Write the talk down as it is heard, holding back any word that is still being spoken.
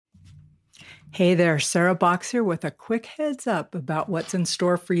Hey there, Sarah Box here with a quick heads up about what's in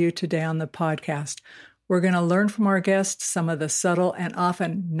store for you today on the podcast. We're going to learn from our guests some of the subtle and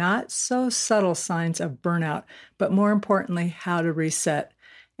often not so subtle signs of burnout, but more importantly, how to reset.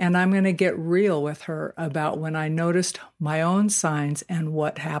 And I'm going to get real with her about when I noticed my own signs and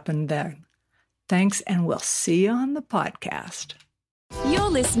what happened then. Thanks, and we'll see you on the podcast. You're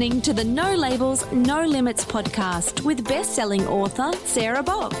listening to the No Labels, No Limits podcast with best-selling author Sarah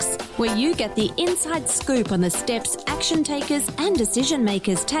Box, where you get the inside scoop on the steps action takers and decision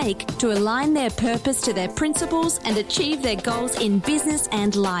makers take to align their purpose to their principles and achieve their goals in business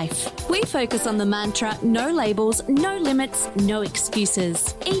and life. We focus on the mantra, no labels, no limits, no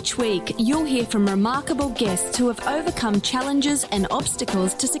excuses. Each week, you'll hear from remarkable guests who have overcome challenges and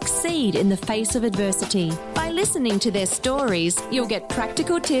obstacles to succeed in the face of adversity. By listening to their stories, you'll get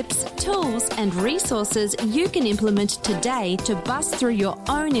practical tips, tools, and resources you can implement today to bust through your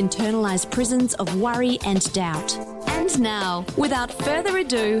own internalized prisons of worry and doubt. And now, without further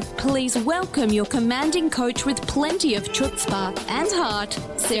ado, please welcome your commanding coach with plenty of chutzpah and heart,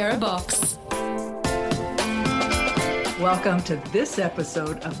 Sarah Box. Welcome to this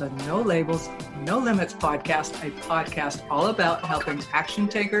episode of the No Labels, No Limits podcast, a podcast all about helping action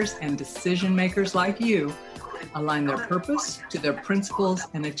takers and decision makers like you align their purpose to their principles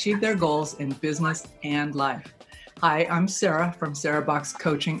and achieve their goals in business and life. Hi, I'm Sarah from Sarah Box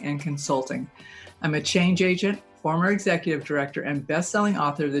Coaching and Consulting. I'm a change agent, former executive director, and best-selling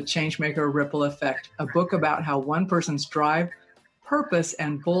author of The Changemaker Ripple Effect, a book about how one person's drive, purpose,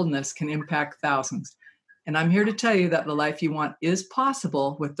 and boldness can impact thousands. And I'm here to tell you that the life you want is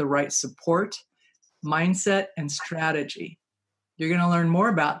possible with the right support, mindset, and strategy. You're going to learn more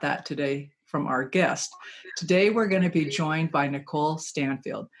about that today from our guest. Today, we're going to be joined by Nicole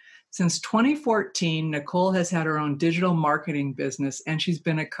Stanfield. Since 2014, Nicole has had her own digital marketing business, and she's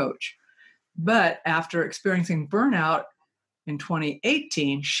been a coach. But after experiencing burnout in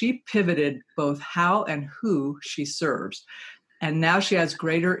 2018, she pivoted both how and who she serves. And now she has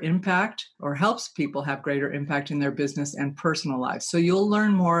greater impact, or helps people have greater impact in their business and personal lives. So you'll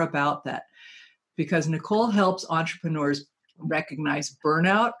learn more about that, because Nicole helps entrepreneurs recognize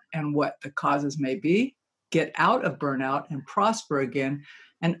burnout and what the causes may be, get out of burnout and prosper again,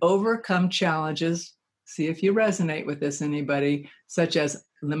 and overcome challenges. See if you resonate with this, anybody, such as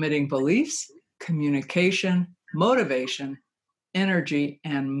limiting beliefs, communication, motivation, energy,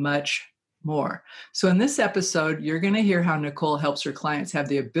 and much more. So in this episode, you're going to hear how Nicole helps her clients have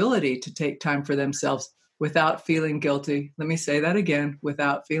the ability to take time for themselves without feeling guilty. Let me say that again,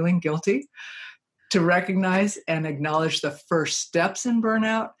 without feeling guilty, to recognize and acknowledge the first steps in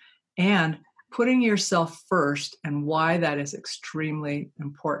burnout and putting yourself first and why that is extremely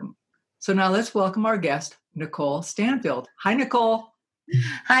important. So now let's welcome our guest, Nicole Stanfield. Hi, Nicole.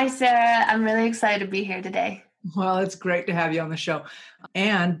 Hi, Sarah. I'm really excited to be here today. Well, it's great to have you on the show.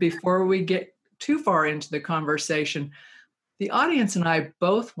 And before we get too far into the conversation, the audience and I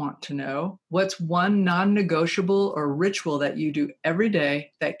both want to know what's one non-negotiable or ritual that you do every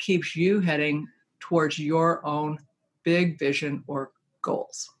day that keeps you heading towards your own big vision or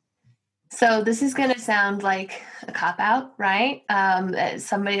goals. So this is going to sound like a cop-out, right?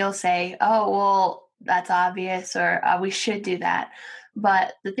 Somebody will say, oh, well, that's obvious, or we should do that.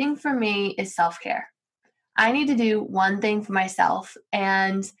 But the thing for me is self-care. I need to do one thing for myself.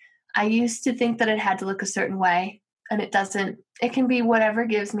 And I used to think that it had to look a certain way, and it doesn't. It can be whatever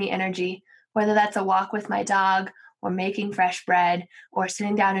gives me energy, whether that's a walk with my dog, or making fresh bread, or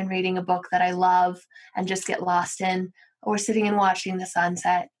sitting down and reading a book that I love and just get lost in, or sitting and watching the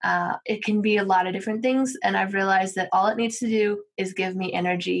sunset. It can be a lot of different things, and I've realized that all it needs to do is give me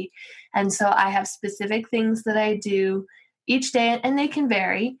energy. And so I have specific things that I do each day, and they can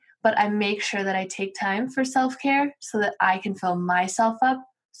vary, but I make sure that I take time for self-care so that I can fill myself up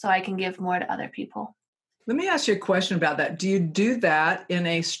so I can give more to other people. Let me ask you a question about that. Do you do that in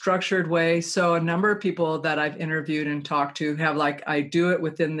a structured way? So a number of people that I've interviewed and talked to have I do it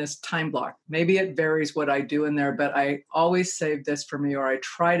within this time block. Maybe it varies what I do in there, but I always save this for me, or I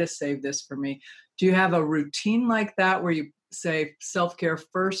try to save this for me. Do you have a routine like that where you say self-care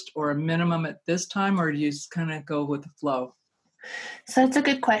first or a minimum at this time, or do you just kind of go with the flow? So it's a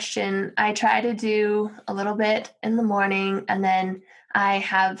good question. I try to do a little bit in the morning, and then I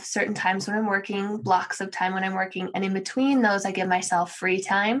have certain times when I'm working, blocks of time when I'm working, and in between those, I give myself free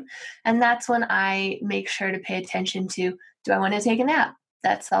time. And that's when I make sure to pay attention to, do I want to take a nap?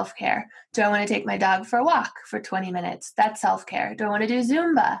 That's self-care. Do I want to take my dog for a walk for 20 minutes? That's self-care. Do I want to do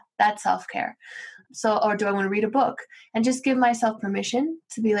Zumba? That's self-care. Or do I want to read a book? And just give myself permission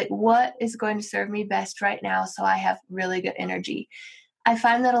to be like, what is going to serve me best right now so I have really good energy? I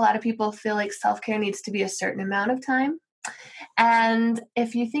find that a lot of people feel like self-care needs to be a certain amount of time. And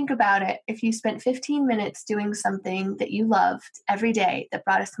if you think about it, if you spent 15 minutes doing something that you loved every day that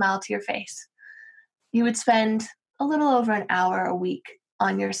brought a smile to your face, you would spend a little over an hour a week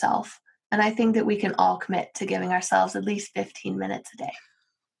on yourself. And I think that we can all commit to giving ourselves at least 15 minutes a day.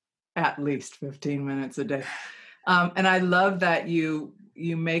 At least 15 minutes a day. And I love that you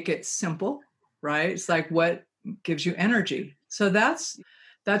make it simple, right? It's like what gives you energy. So that's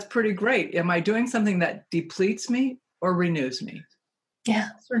pretty great. Am I doing something that depletes me or renews me? Yeah.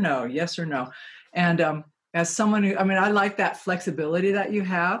 Yes or no? Yes or no? And as someone who, I like that flexibility that you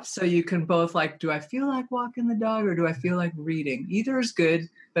have. So you can both like, do I feel like walking the dog or do I feel like reading? Either is good,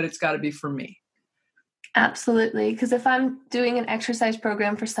 but it's got to be for me. Absolutely. Because if I'm doing an exercise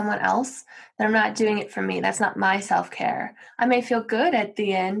program for someone else, then I'm not doing it for me. That's not my self-care. I may feel good at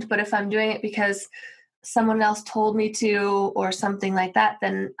the end, but if I'm doing it because someone else told me to or something like that,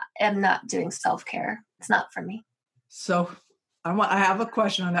 then I'm not doing self-care. It's not for me. So I have a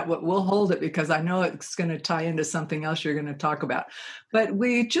question on that. We'll hold it because I know it's going to tie into something else you're going to talk about. But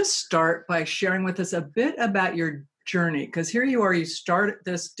we just start by sharing with us a bit about your journey, because here you are, you started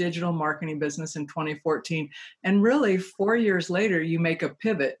this digital marketing business in 2014, and really 4 years later, you make a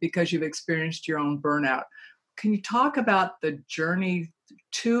pivot because you've experienced your own burnout. Can you talk about the journey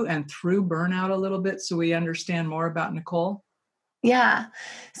to and through burnout a little bit so we understand more about Nicole? Yeah.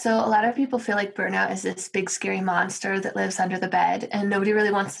 So a lot of people feel like burnout is this big, scary monster that lives under the bed and nobody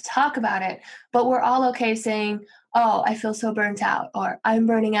really wants to talk about it. But we're all okay saying, oh, I feel so burnt out, or I'm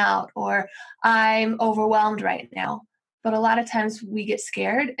burning out, or I'm overwhelmed right now. But a lot of times we get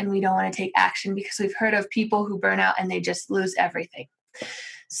scared and we don't want to take action because we've heard of people who burn out and they just lose everything.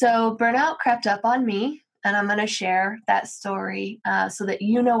 So burnout crept up on me, and I'm going to share that story so that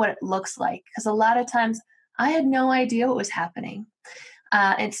you know what it looks like. Because a lot of times I had no idea what was happening.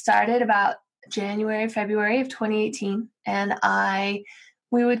 It started about January, February of 2018, and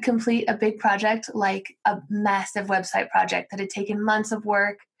we would complete a big project, like a massive website project that had taken months of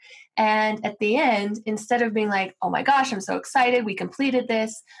work. And at the end, instead of being like, oh my gosh, I'm so excited, we completed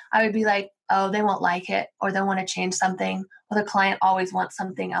this, I would be like, oh, they won't like it, or they want to change something, or the client always wants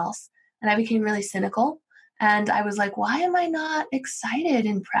something else. And I became really cynical. And I was like, why am I not excited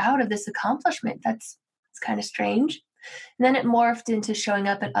and proud of this accomplishment? It's kind of strange. And then it morphed into showing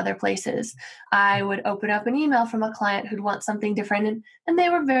up at other places. I would open up an email from a client who'd want something different, and they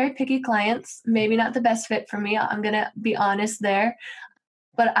were very picky clients, maybe not the best fit for me. I'm going to be honest there.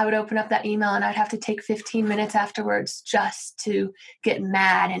 But I would open up that email and I'd have to take 15 minutes afterwards just to get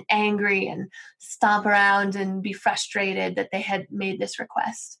mad and angry and stomp around and be frustrated that they had made this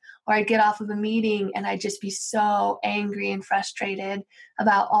request. Or I'd get off of a meeting and I'd just be so angry and frustrated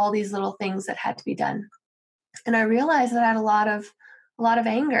about all these little things that had to be done. And I realized that I had a lot of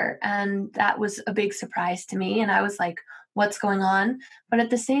anger, and that was a big surprise to me. And I was like, what's going on? But at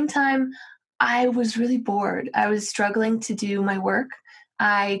the same time, I was really bored. I was struggling to do my work.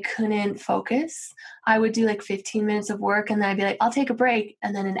 I couldn't focus. I would do like 15 minutes of work and then I'd be like, I'll take a break.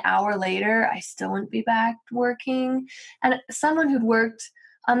 And then an hour later, I still wouldn't be back working. And someone who'd worked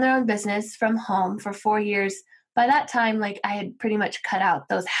on their own business from home for 4 years, by that time, like I had pretty much cut out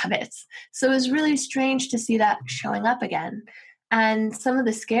those habits. So it was really strange to see that showing up again. And some of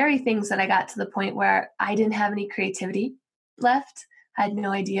the scary things that I got to the point where I didn't have any creativity left. I had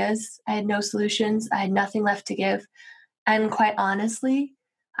no ideas. I had no solutions. I had nothing left to give. And quite honestly,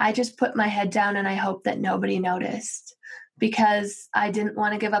 I just put my head down and I hoped that nobody noticed because I didn't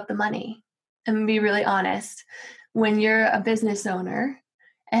want to give up the money. And be really honest, when you're a business owner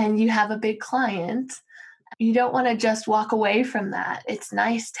and you have a big client, you don't want to just walk away from that. It's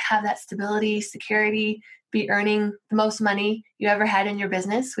nice to have that stability, security, be earning the most money you ever had in your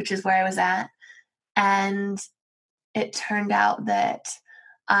business, which is where I was at. And it turned out that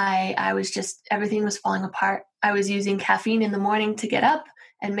I was just, everything was falling apart. I was using caffeine in the morning to get up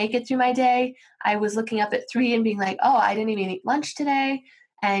and make it through my day. I was looking up at 3 and being like, oh, I didn't even eat lunch today,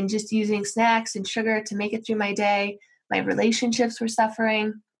 and just using snacks and sugar to make it through my day. My relationships were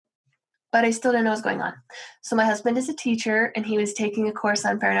suffering, but I still didn't know what was going on. So my husband is a teacher, and he was taking a course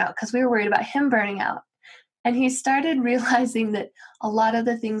on burnout because we were worried about him burning out. And he started realizing that a lot of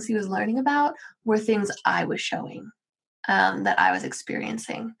the things he was learning about were things I was showing, that I was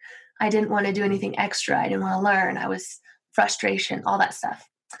experiencing. I didn't want to do anything extra. I didn't want to learn. I was frustration, all that stuff.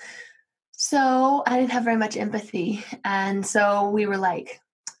 So I didn't have very much empathy. And so we were like,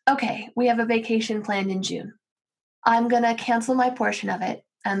 okay, we have a vacation planned in June. I'm going to cancel my portion of it.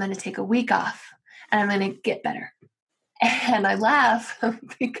 I'm going to take a week off and I'm going to get better. And I laugh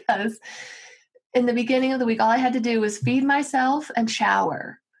because in the beginning of the week, all I had to do was feed myself and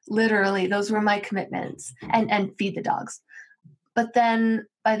shower. Literally, those were my commitments, and feed the dogs. But then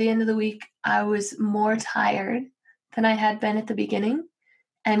by the end of the week, I was more tired than I had been at the beginning.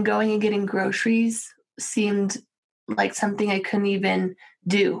 And going and getting groceries seemed like something I couldn't even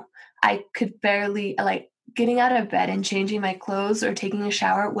do. I could barely, like, getting out of bed and changing my clothes or taking a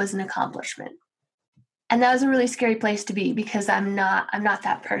shower was an accomplishment. And that was a really scary place to be because I'm not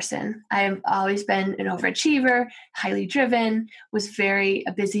that person. I've always been an overachiever, highly driven, was very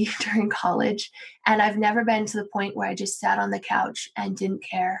busy during college. And I've never been to the point where I just sat on the couch and didn't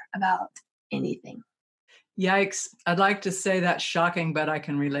care about anything. Yikes. I'd like to say that's shocking, but I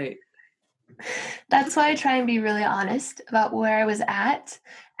can relate. That's why I try and be really honest about where I was at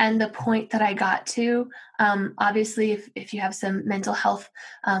and the point that I got to. Obviously, if you have some mental health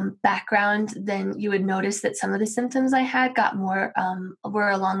background, then you would notice that some of the symptoms I had got more, were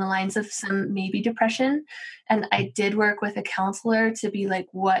along the lines of some maybe depression. And I did work with a counselor to be like,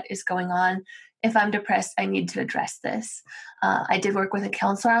 what is going on? If I'm depressed, I need to address this. I did work with a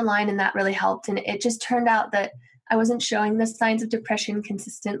counselor online, and that really helped. And it just turned out that I wasn't showing the signs of depression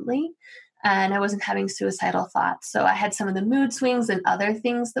consistently, and I wasn't having suicidal thoughts. So I had some of the mood swings and other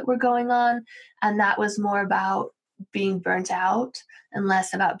things that were going on, and that was more about being burnt out and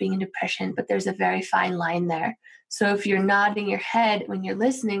less about being in depression. But there's a very fine line there. So if you're nodding your head when you're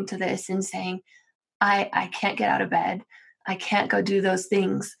listening to this and saying, I can't get out of bed, I can't go do those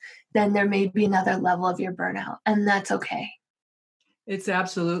things, then there may be another level of your burnout, and that's okay. It's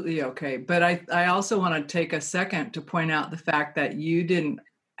absolutely okay. But I also want to take a second to point out the fact that you didn't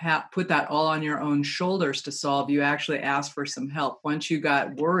put that all on your own shoulders to solve. You actually asked for some help. Once you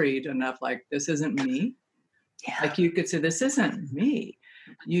got worried enough, like, this isn't me. Yeah. Like, you could say, this isn't me.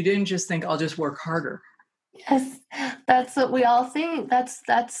 You didn't just think, I'll just work harder. Yes, that's what we all think.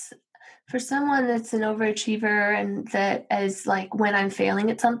 That's for someone that's an overachiever, and that is like, when I'm failing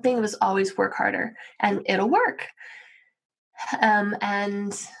at something, it was always work harder and it'll work.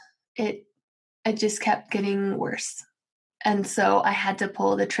 And it just kept getting worse. And so I had to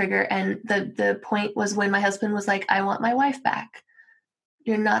pull the trigger. And the point was when my husband was like, I want my wife back.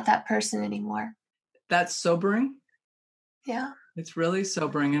 You're not that person anymore. That's sobering. Yeah. It's really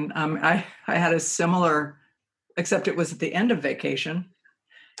sobering. And I had a similar, except it was at the end of vacation.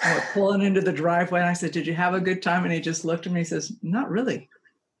 I was pulling into the driveway, and I said, did you have a good time? And he just looked at me and says, not really.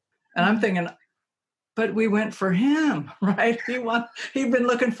 And I'm thinking, but we went for him, right? He'd been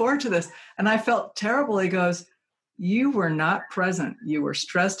looking forward to this. And I felt terrible. He goes, you were not present. You were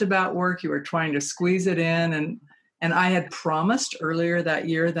stressed about work. You were trying to squeeze it in. And I had promised earlier that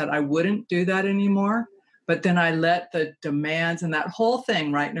year that I wouldn't do that anymore. But then I let the demands and that whole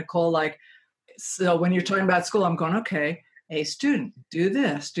thing, right, Nicole? Like, so when you're talking about school, I'm going, okay, hey, student, do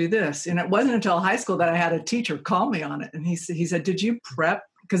this, do this. And it wasn't until high school that I had a teacher call me on it. And he said, did you prep?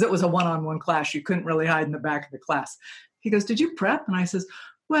 Because it was a one-on-one class. You couldn't really hide in the back of the class. He goes, did you prep? And I says,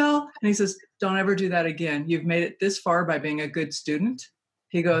 well, and he says, don't ever do that again. You've made it this far by being a good student.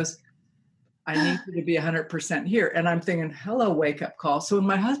 He goes, I need you to be 100% here. And I'm thinking, hello, wake up call. So when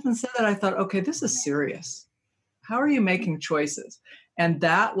my husband said that, I thought, okay, this is serious. How are you making choices? And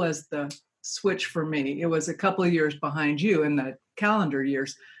that was the switch for me. It was a couple of years behind you in the calendar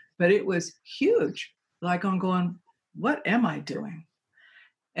years, but it was huge. Like, I'm going, what am I doing?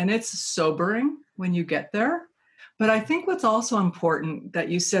 And it's sobering when you get there. But I think what's also important that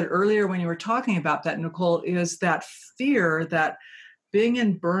you said earlier when you were talking about that, Nicole, is that fear that being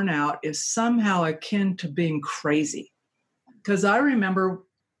in burnout is somehow akin to being crazy. Because I remember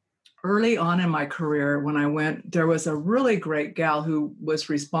early on in my career when I went, there was a really great gal who was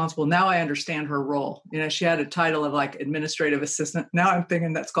responsible. Now I understand her role. You know, she had a title of like administrative assistant. Now I'm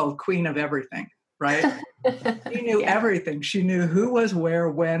thinking that's called queen of everything, right? She knew everything. She knew who was where,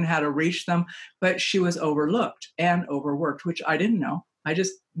 when, how to reach them, but she was overlooked and overworked, which I didn't know. I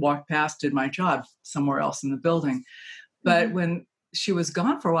just walked past, did my job somewhere else in the building. But when she was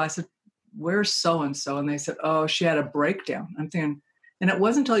gone for a while, I said, where's so-and-so? And they said, oh, she had a breakdown. I'm thinking, and it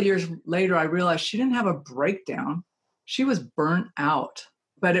wasn't until years later I realized she didn't have a breakdown. She was burnt out,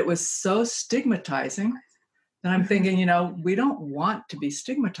 but it was so stigmatizing that I'm thinking, you know, we don't want to be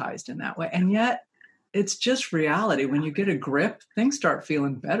stigmatized in that way. And yet it's just reality. When you get a grip, things start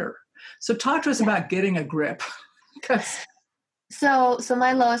feeling better. So talk to us about getting a grip. So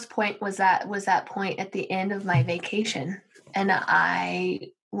my lowest point was that point at the end of my vacation. And I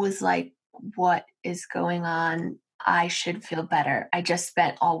was like, what is going on? I should feel better. I just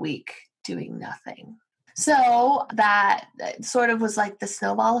spent all week doing nothing. So that sort of was like the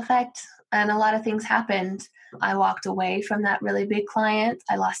snowball effect and a lot of things happened. I walked away from that really big client.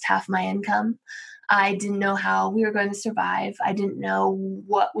 I lost half my income. I didn't know how we were going to survive. I didn't know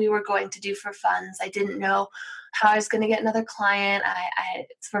what we were going to do for funds. I didn't know how I was going to get another client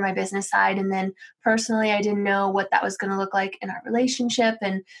for my business side. And then personally, I didn't know what that was going to look like in our relationship.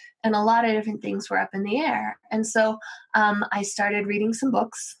 And a lot of different things were up in the air. And so I started reading some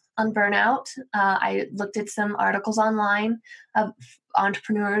books on burnout. I looked at some articles online of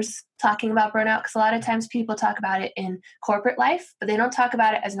entrepreneurs talking about burnout, because a lot of times people talk about it in corporate life, but they don't talk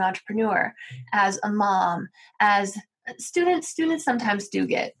about it as an entrepreneur, as a mom, as students. Students sometimes do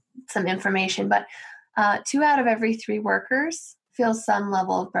get some information, but 2 out of every 3 workers feel some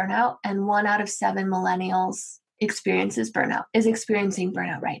level of burnout, and 1 out of 7 millennials is experiencing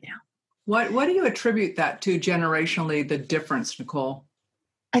burnout right now. What do you attribute that to generationally, the difference, Nicole?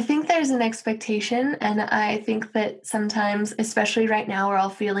 I think there's an expectation, and I think that sometimes, especially right now, we're all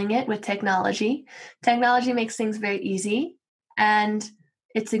feeling it with technology. Technology makes things very easy, and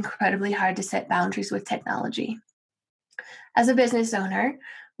it's incredibly hard to set boundaries with technology. As a business owner,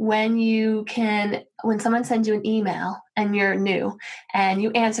 when someone sends you an email and you're new and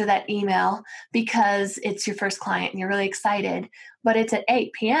you answer that email because it's your first client and you're really excited, but it's at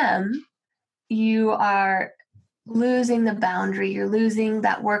 8 p.m., you are losing the boundary, you're losing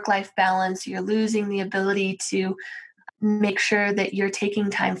that work-life balance, you're losing the ability to make sure that you're taking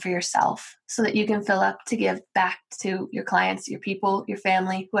time for yourself so that you can fill up to give back to your clients, your people, your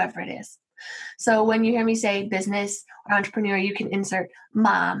family, whoever it is. So when you hear me say business or entrepreneur, you can insert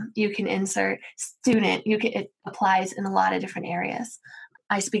mom, you can insert student, it applies in a lot of different areas.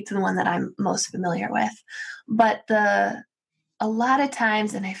 I speak to the one that I'm most familiar with. But a lot of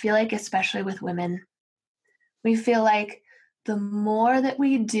times, and I feel like especially with women, we feel like the more that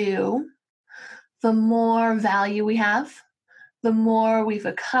we do, the more value we have, the more we've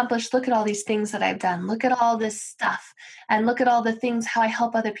accomplished. Look at all these things that I've done. Look at all this stuff. And look at all the things, how I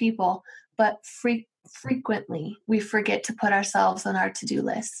help other people. But frequently, we forget to put ourselves on our to-do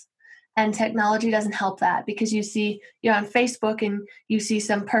list. And technology doesn't help that, because you're on Facebook and you see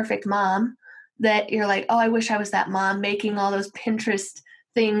some perfect mom that you're like, oh, I wish I was that mom making all those Pinterest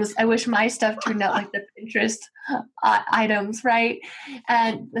things. I wish my stuff turned out like the Pinterest items, right?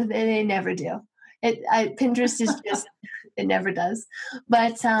 And they never do. Pinterest is just, it never does.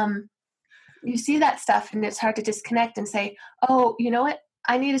 But you see that stuff and it's hard to disconnect and say, oh, you know what?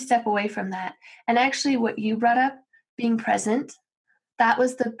 I need to step away from that. And actually what you brought up, being present, that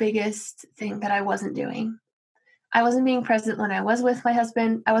was the biggest thing that I wasn't doing. I wasn't being present when I was with my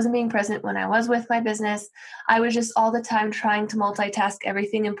husband. I wasn't being present when I was with my business. I was just all the time trying to multitask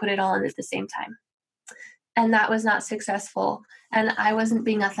everything and put it all in at the same time. And that was not successful. And I wasn't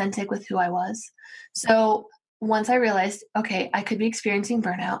being authentic with who I was. So once I realized, okay, I could be experiencing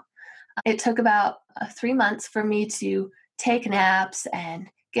burnout, it took about 3 months for me to take naps and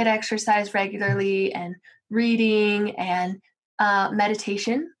get exercise regularly and reading and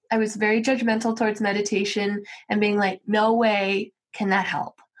meditation. I was very judgmental towards meditation and being like, no way can that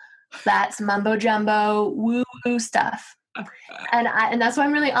help. That's mumbo jumbo, woo-woo stuff. And that's why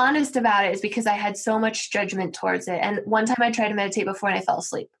I'm really honest about it, is because I had so much judgment towards it. And one time I tried to meditate before and I fell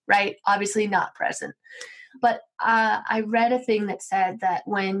asleep, right? Obviously not present. But I read a thing that said that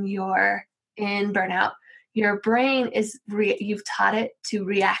when you're in burnout, your brain you've taught it to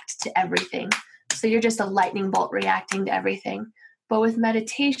react to everything. So you're just a lightning bolt reacting to everything. But with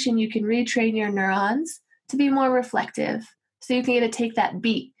meditation, you can retrain your neurons to be more reflective. So you can get to take that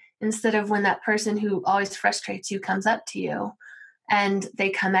beat instead of when that person who always frustrates you comes up to you and they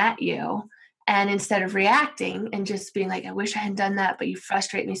come at you. And instead of reacting and just being like, I wish I hadn't done that, but you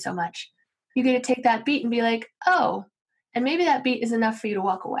frustrate me so much, you get to take that beat and be like, oh, and maybe that beat is enough for you to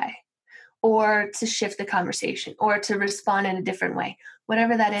walk away or to shift the conversation or to respond in a different way,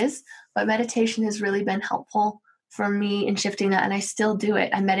 whatever that is. But meditation has really been helpful for me in shifting that. And I still do it.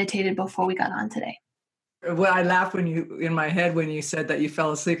 I meditated before we got on today. Well, I laughed in my head when you said that you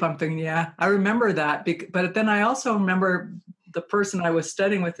fell asleep. I'm thinking, yeah, I remember that. But then I also remember the person I was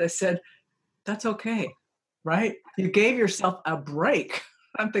studying with, they said, that's okay, right? You gave yourself a break.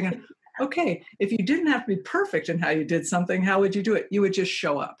 I'm thinking, okay, if you didn't have to be perfect in how you did something, how would you do it? You would just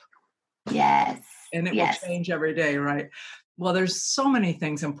show up. Yes. And it will change every day, right? Well, there's so many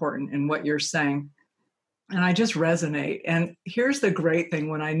things important in what you're saying. And I just resonate. And here's the great thing.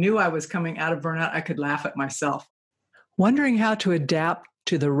 When I knew I was coming out of burnout, I could laugh at myself. Wondering how to adapt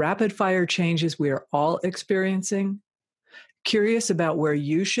to the rapid fire changes we are all experiencing? Curious about where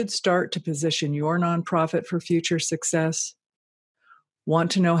you should start to position your nonprofit for future success?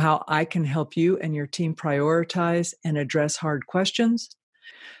 Want to know how I can help you and your team prioritize and address hard questions?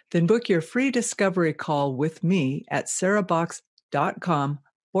 Then book your free discovery call with me at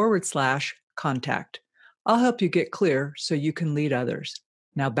sarahbox.com/contact. I'll help you get clear so you can lead others.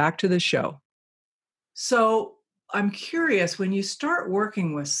 Now back to the show. So I'm curious, when you start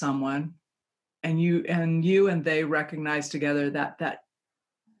working with someone and you and they recognize together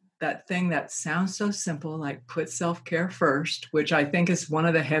that thing that sounds so simple, like put self-care first, which I think is one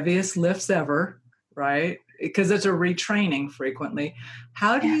of the heaviest lifts ever, right? Because it's a retraining frequently.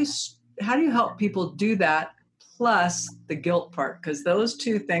 How do you help people do that plus the guilt part? Because those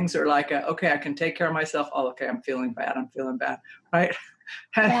two things are like, okay, I can take care of myself. Oh, okay, I'm feeling bad, right?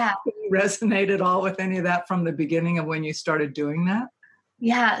 Have you resonate at all with any of that from the beginning of when you started doing that?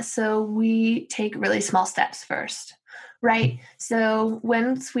 Yeah, so we take really small steps first, right? So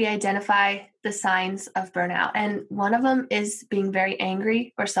once we identify the signs of burnout, and one of them is being very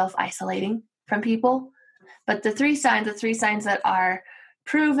angry or self-isolating from people. But the three signs that are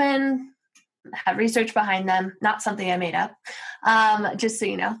proven, have research behind them, not something I made up, just so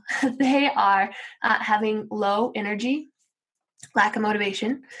you know, they are having low energy, lack of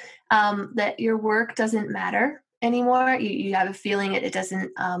motivation, that your work doesn't matter anymore. You have a feeling it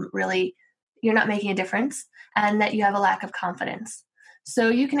doesn't really, you're not making a difference, and that you have a lack of confidence. So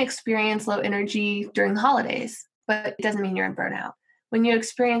you can experience low energy during the holidays, but it doesn't mean you're in burnout. When you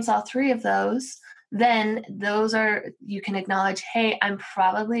experience all three of those, then you can acknowledge, hey, I'm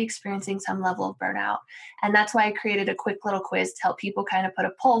probably experiencing some level of burnout. And that's why I created a quick little quiz to help people kind of put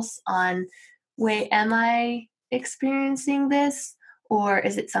a pulse on, wait, am I experiencing this, or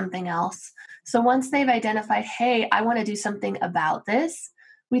is it something else? So once they've identified, hey, I want to do something about this,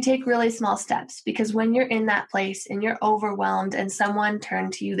 we take really small steps, because when you're in that place and you're overwhelmed and someone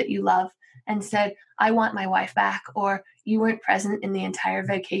turned to you that you love and said, I want my wife back, or you weren't present in the entire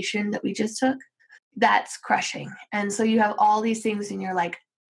vacation that we just took, that's crushing. And so you have all these things and you're like,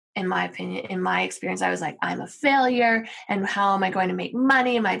 in my opinion, in my experience, I was like, I'm a failure, and how am I going to make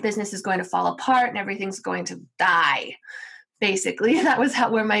money? And my business is going to fall apart and everything's going to die. Basically, that was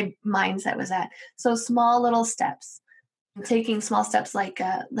where my mindset was at. So small little steps, taking small steps, like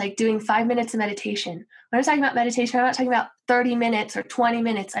doing 5 minutes of meditation. When I'm talking about meditation, I'm not talking about 30 minutes or 20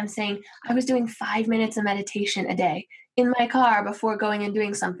 minutes. I'm saying I was doing 5 minutes of meditation a day in my car before going and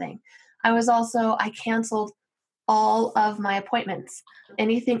doing something. I canceled all of my appointments,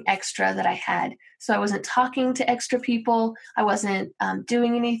 anything extra that I had. So I wasn't talking to extra people. I wasn't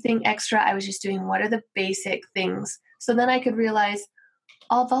doing anything extra. I was just doing what are the basic things. So then I could realize,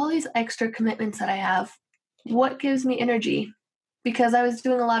 of all these extra commitments that I have, what gives me energy? Because I was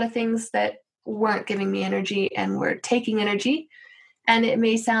doing a lot of things that weren't giving me energy and were taking energy. And it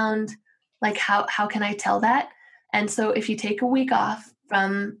may sound like, how can I tell that? And so if you take a week off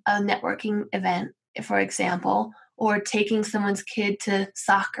from a networking event, for example, or taking someone's kid to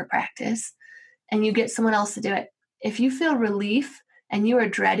soccer practice, and you get someone else to do it, if you feel relief and you are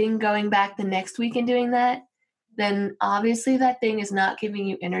dreading going back the next week and doing that, then obviously that thing is not giving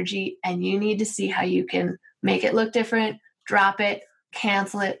you energy, and you need to see how you can make it look different, drop it,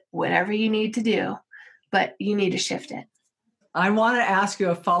 cancel it, whatever you need to do, but you need to shift it. I want to ask you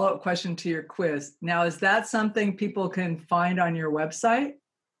a follow-up question to your quiz. Now, is that something people can find on your website?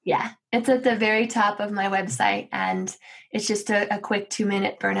 Yeah, it's at the very top of my website, and it's just a quick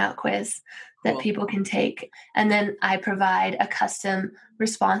 2-minute burnout quiz that people can take. And then I provide a custom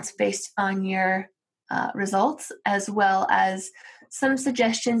response based on your results, as well as some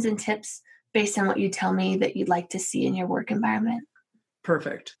suggestions and tips based on what you tell me that you'd like to see in your work environment.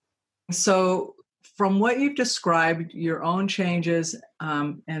 Perfect. So from what you've described, your own changes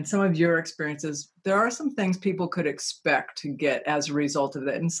and some of your experiences, there are some things people could expect to get as a result of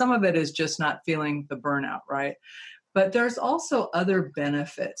it. And some of it is just not feeling the burnout, right? But there's also other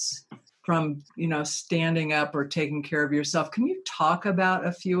benefits from, standing up or taking care of yourself. Can you talk about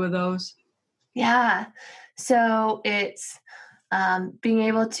a few of those? Yeah. So it's being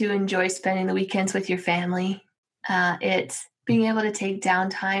able to enjoy spending the weekends with your family. It's being able to take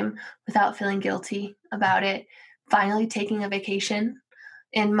downtime without feeling guilty about it. Finally taking a vacation.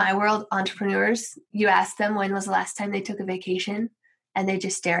 In my world, entrepreneurs, you ask them when was the last time they took a vacation, and they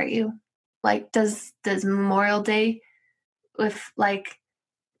just stare at you. Like, does Memorial Day with like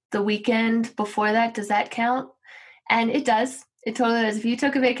the weekend before that, does that count? And it does. It totally does. If you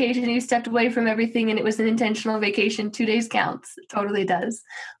took a vacation and you stepped away from everything and it was an intentional vacation, 2 days counts. It totally does.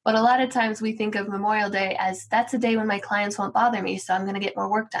 But a lot of times we think of Memorial Day as that's a day when my clients won't bother me, so I'm going to get more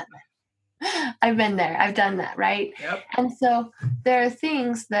work done. I've been there. I've done that, right? Yep. And so there are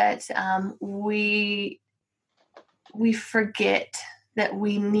things that we forget that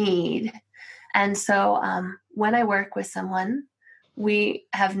we need. And so when I work with someone, we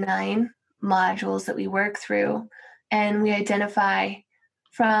have 9 modules that we work through, and we identify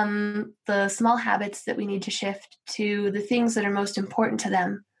from the small habits that we need to shift to the things that are most important to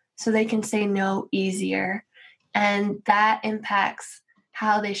them so they can say no easier. And that impacts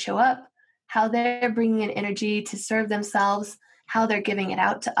how they show up, how they're bringing in energy to serve themselves, how they're giving it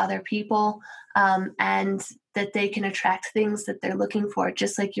out to other people, and that they can attract things that they're looking for,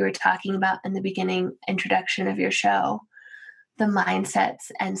 just like you were talking about in the beginning introduction of your show, the mindsets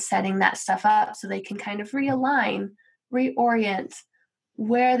and setting that stuff up so they can kind of realign, reorient.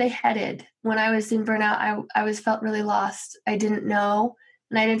 Where are they headed? When I was in burnout, I felt really lost. I didn't know,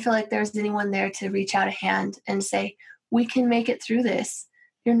 and I didn't feel like there was anyone there to reach out a hand and say, we can make it through this.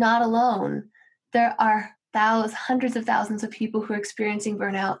 You're not alone. There are hundreds of thousands of people who are experiencing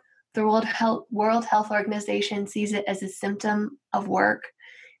burnout. The World Health Organization sees it as a symptom of work.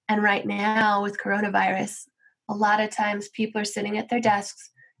 And right now with coronavirus, a lot of times people are sitting at their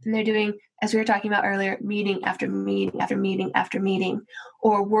desks and they're doing, as we were talking about earlier, meeting after meeting after meeting after meeting,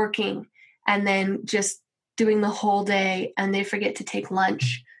 or working and then just doing the whole day, and they forget to take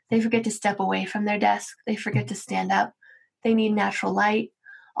lunch. They forget to step away from their desk. They forget to stand up. They need natural light.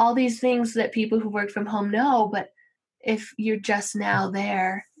 All these things that people who work from home know, but if you're just now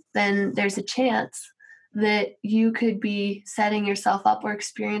there, then there's a chance that you could be setting yourself up or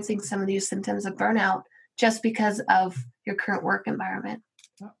experiencing some of these symptoms of burnout just because of your current work environment.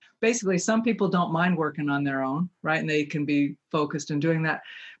 Basically, some people don't mind working on their own, right? And they can be focused in doing that.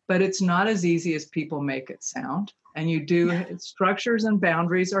 But it's not as easy as people make it sound. And you do, structures and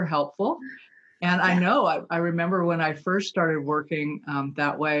boundaries are helpful. And I know, I remember when I first started working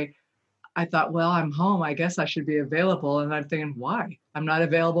that way, I thought, well, I'm home. I guess I should be available. And I'm thinking, why? I'm not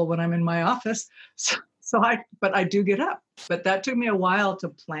available when I'm in my office. But I do get up. But that took me a while to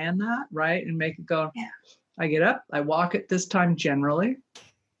plan that, right? And make it go, I get up, I walk at this time generally.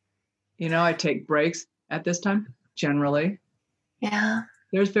 I take breaks at this time generally. Yeah.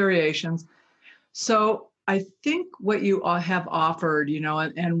 There's variations. So I think what you all have offered,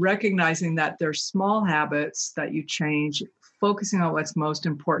 and recognizing that there's small habits that you change, focusing on what's most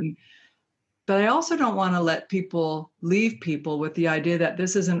important. But I also don't want to leave people with the idea that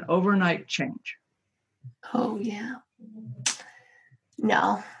this is an overnight change. Oh, yeah.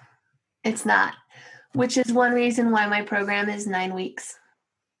 No, it's not, which is one reason why my program is 9 weeks.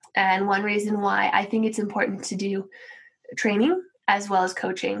 And one reason why I think it's important to do training as well as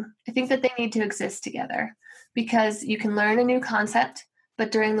coaching. I think that they need to exist together because you can learn a new concept,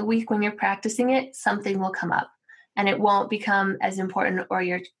 but during the week when you're practicing it, something will come up and it won't become as important, or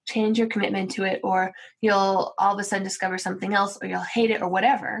you'll change your commitment to it, or you'll all of a sudden discover something else, or you'll hate it or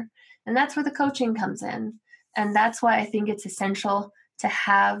whatever. And that's where the coaching comes in. And that's why I think it's essential to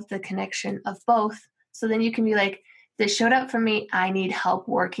have the connection of both. So then you can be like, this showed up for me. I need help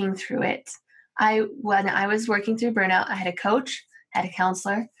working through it. When I was working through burnout, I had a coach, had a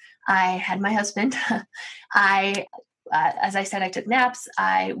counselor. I had my husband. As I said, I took naps.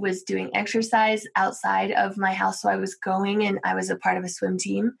 I was doing exercise outside of my house. So I was going, and I was a part of a swim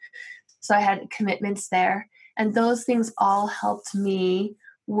team. So I had commitments there. And those things all helped me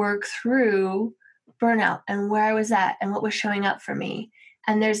work through burnout and where I was at and what was showing up for me.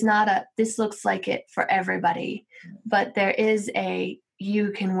 And there's not this looks like it for everybody, but there is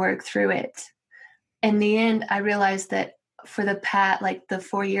you can work through it. In the end, I realized that for the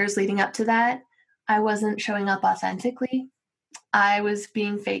 4 years leading up to that, I wasn't showing up authentically. I was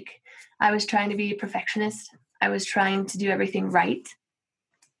being fake. I was trying to be a perfectionist. I was trying to do everything right.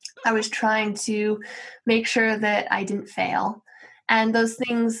 I was trying to make sure that I didn't fail. And those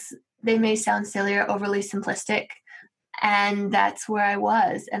things, they may sound silly or overly simplistic. And that's where I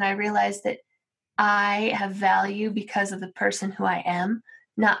was. And I realized that I have value because of the person who I am,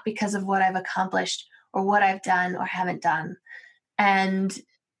 not because of what I've accomplished or what I've done or haven't done. And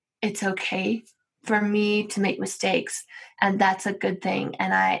it's okay for me to make mistakes. And that's a good thing.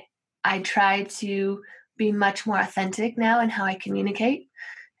 And I try to be much more authentic now in how I communicate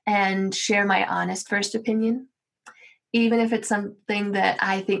and share my honest first opinion, even if it's something that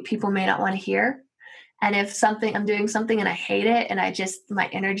I think people may not want to hear. And if I'm doing something and I hate it and my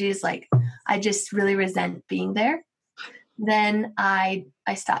energy is like, I just really resent being there, then I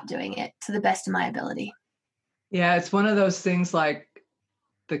stop doing it to the best of my ability. Yeah, it's one of those things like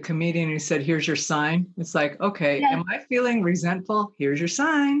the comedian who said, here's your sign. It's like, okay, Am I feeling resentful? Here's your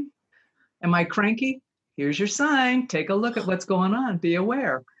sign. Am I cranky? Here's your sign. Take a look at what's going on. Be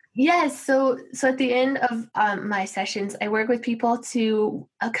aware. Yes. So at the end of my sessions, I work with people to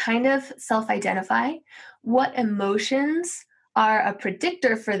kind of self-identify what emotions are a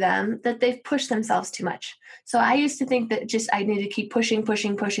predictor for them that they've pushed themselves too much. So I used to think that just I need to keep pushing,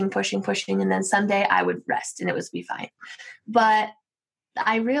 and then someday I would rest and it would be fine. But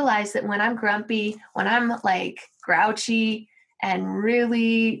I realized that when I'm grumpy, when I'm like grouchy and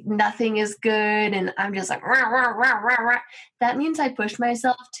really nothing is good and I'm just like, rah, rah, rah, rah, rah, that means I pushed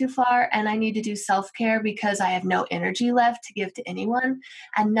myself too far and I need to do self-care because I have no energy left to give to anyone,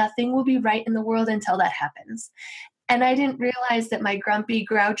 and nothing will be right in the world until that happens. And I didn't realize that my grumpy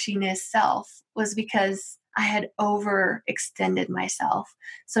grouchiness self was because I had overextended myself.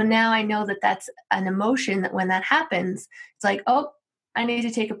 So now I know that that's an emotion that when that happens, it's like, oh, I need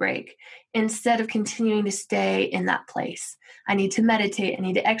to take a break instead of continuing to stay in that place. I need to meditate. I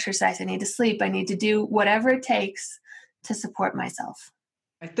need to exercise. I need to sleep. I need to do whatever it takes to support myself.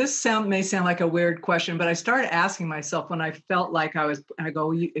 This may sound like a weird question, but I started asking myself when I felt like I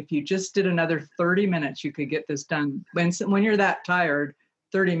go, if you just did another 30 minutes, you could get this done. When you're that tired,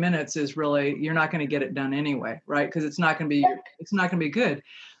 30 minutes is really, you're not going to get it done anyway, right? Because it's not going to be good.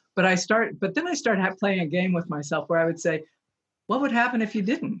 But then I started playing a game with myself where I would say, what would happen if you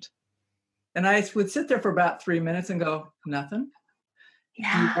didn't? And I would sit there for about 3 minutes and go, nothing.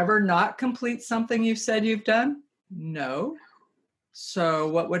 Yeah. Do you ever not complete something you've said you've done? No. So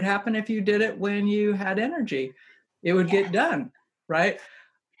what would happen if you did it when you had energy? It would get done, right?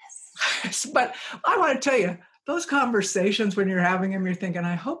 Yes. But I want to tell you, those conversations when you're having them, you're thinking,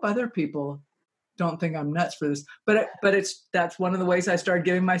 I hope other people don't think I'm nuts for this. But that's one of the ways I started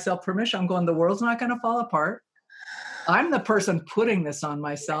giving myself permission. I'm going, the world's not going to fall apart. I'm the person putting this on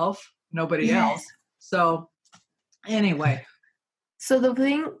myself, nobody else. So anyway. So the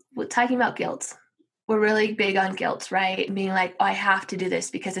thing with talking about guilt, we're really big on guilt, right? And being like, oh, I have to do this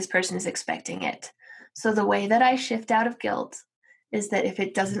because this person is expecting it. So the way that I shift out of guilt is that if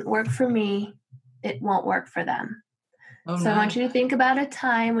it doesn't work for me, it won't work for them. Oh, so nice. I want you to think about a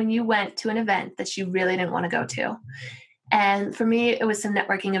time when you went to an event that you really didn't want to go to. And for me, it was some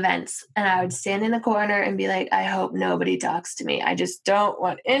networking events. And I would stand in the corner and be like, I hope nobody talks to me. I just don't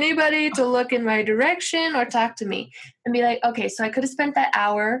want anybody to look in my direction or talk to me. And be like, okay, so I could have spent that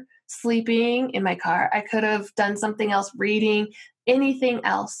hour sleeping in my car. I could have done something else, reading, anything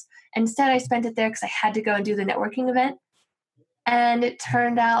else. Instead, I spent it there because I had to go and do the networking event. And it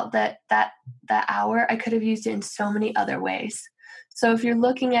turned out that hour, I could have used it in so many other ways. So if you're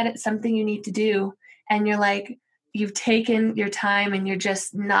looking at it, something you need to do, and you're like, you've taken your time and you're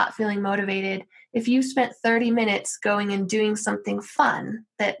just not feeling motivated. If you spent 30 minutes going and doing something fun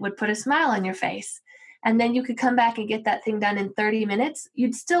that would put a smile on your face, and then you could come back and get that thing done in 30 minutes,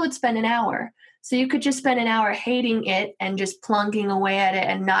 you'd still would spend an hour. So you could just spend an hour hating it and just plunking away at it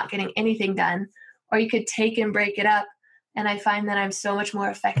and not getting anything done. Or you could take and break it up. And I find that I'm so much more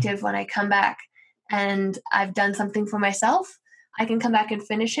effective when I come back and I've done something for myself. I can come back and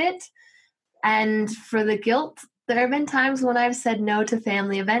finish it. And for the guilt, there have been times when I've said no to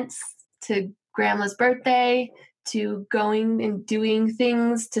family events, to grandma's birthday, to going and doing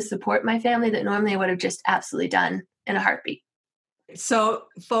things to support my family that normally I would have just absolutely done in a heartbeat. So,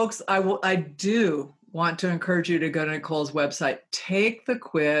 folks, I do want to encourage you to go to Nicole's website, take the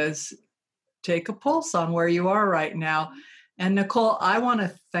quiz, take a pulse on where you are right now. And Nicole, I want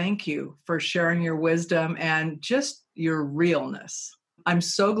to thank you for sharing your wisdom and just your realness. I'm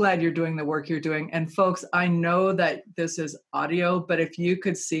so glad you're doing the work you're doing. And folks, I know that this is audio, but if you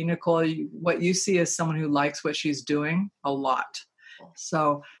could see Nicole, what you see is someone who likes what she's doing a lot.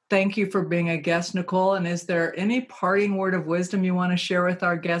 So thank you for being a guest, Nicole. And is there any parting word of wisdom you want to share with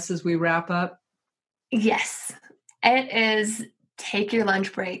our guests as we wrap up? Yes, it is take your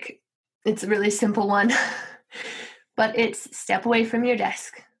lunch break. It's a really simple one, but it's step away from your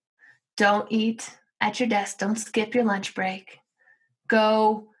desk. Don't eat at your desk. Don't skip your lunch break.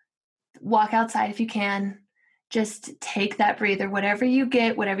 Go walk outside if you can. Just take that breather. Whatever you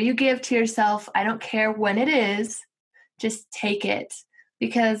get, whatever you give to yourself, I don't care when it is, just take it,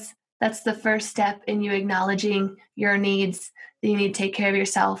 because that's the first step in you acknowledging your needs, that you need to take care of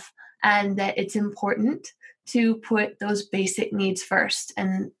yourself, and that it's important to put those basic needs first,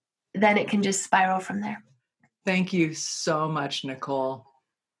 and then it can just spiral from there. Thank you so much, Nicole.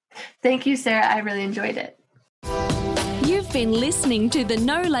 Thank you, Sarah. I really enjoyed it. You've been listening to the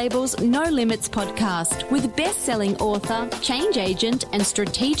No Labels, No Limits podcast with best-selling author, change agent, and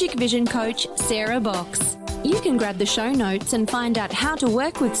strategic vision coach, Sarah Box. You can grab the show notes and find out how to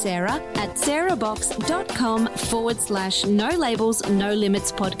work with Sarah at sarahbox.com/No Labels, No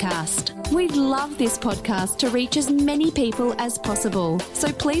Limits podcast. We'd love this podcast to reach as many people as possible.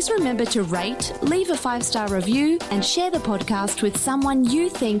 So please remember to rate, leave a 5-star review, and share the podcast with someone you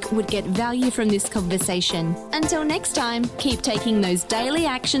think would get value from this conversation. Until next time, keep taking those daily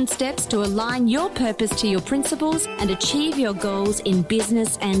action steps to align your purpose to your principles and achieve your goals in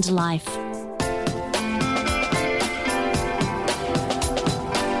business and life.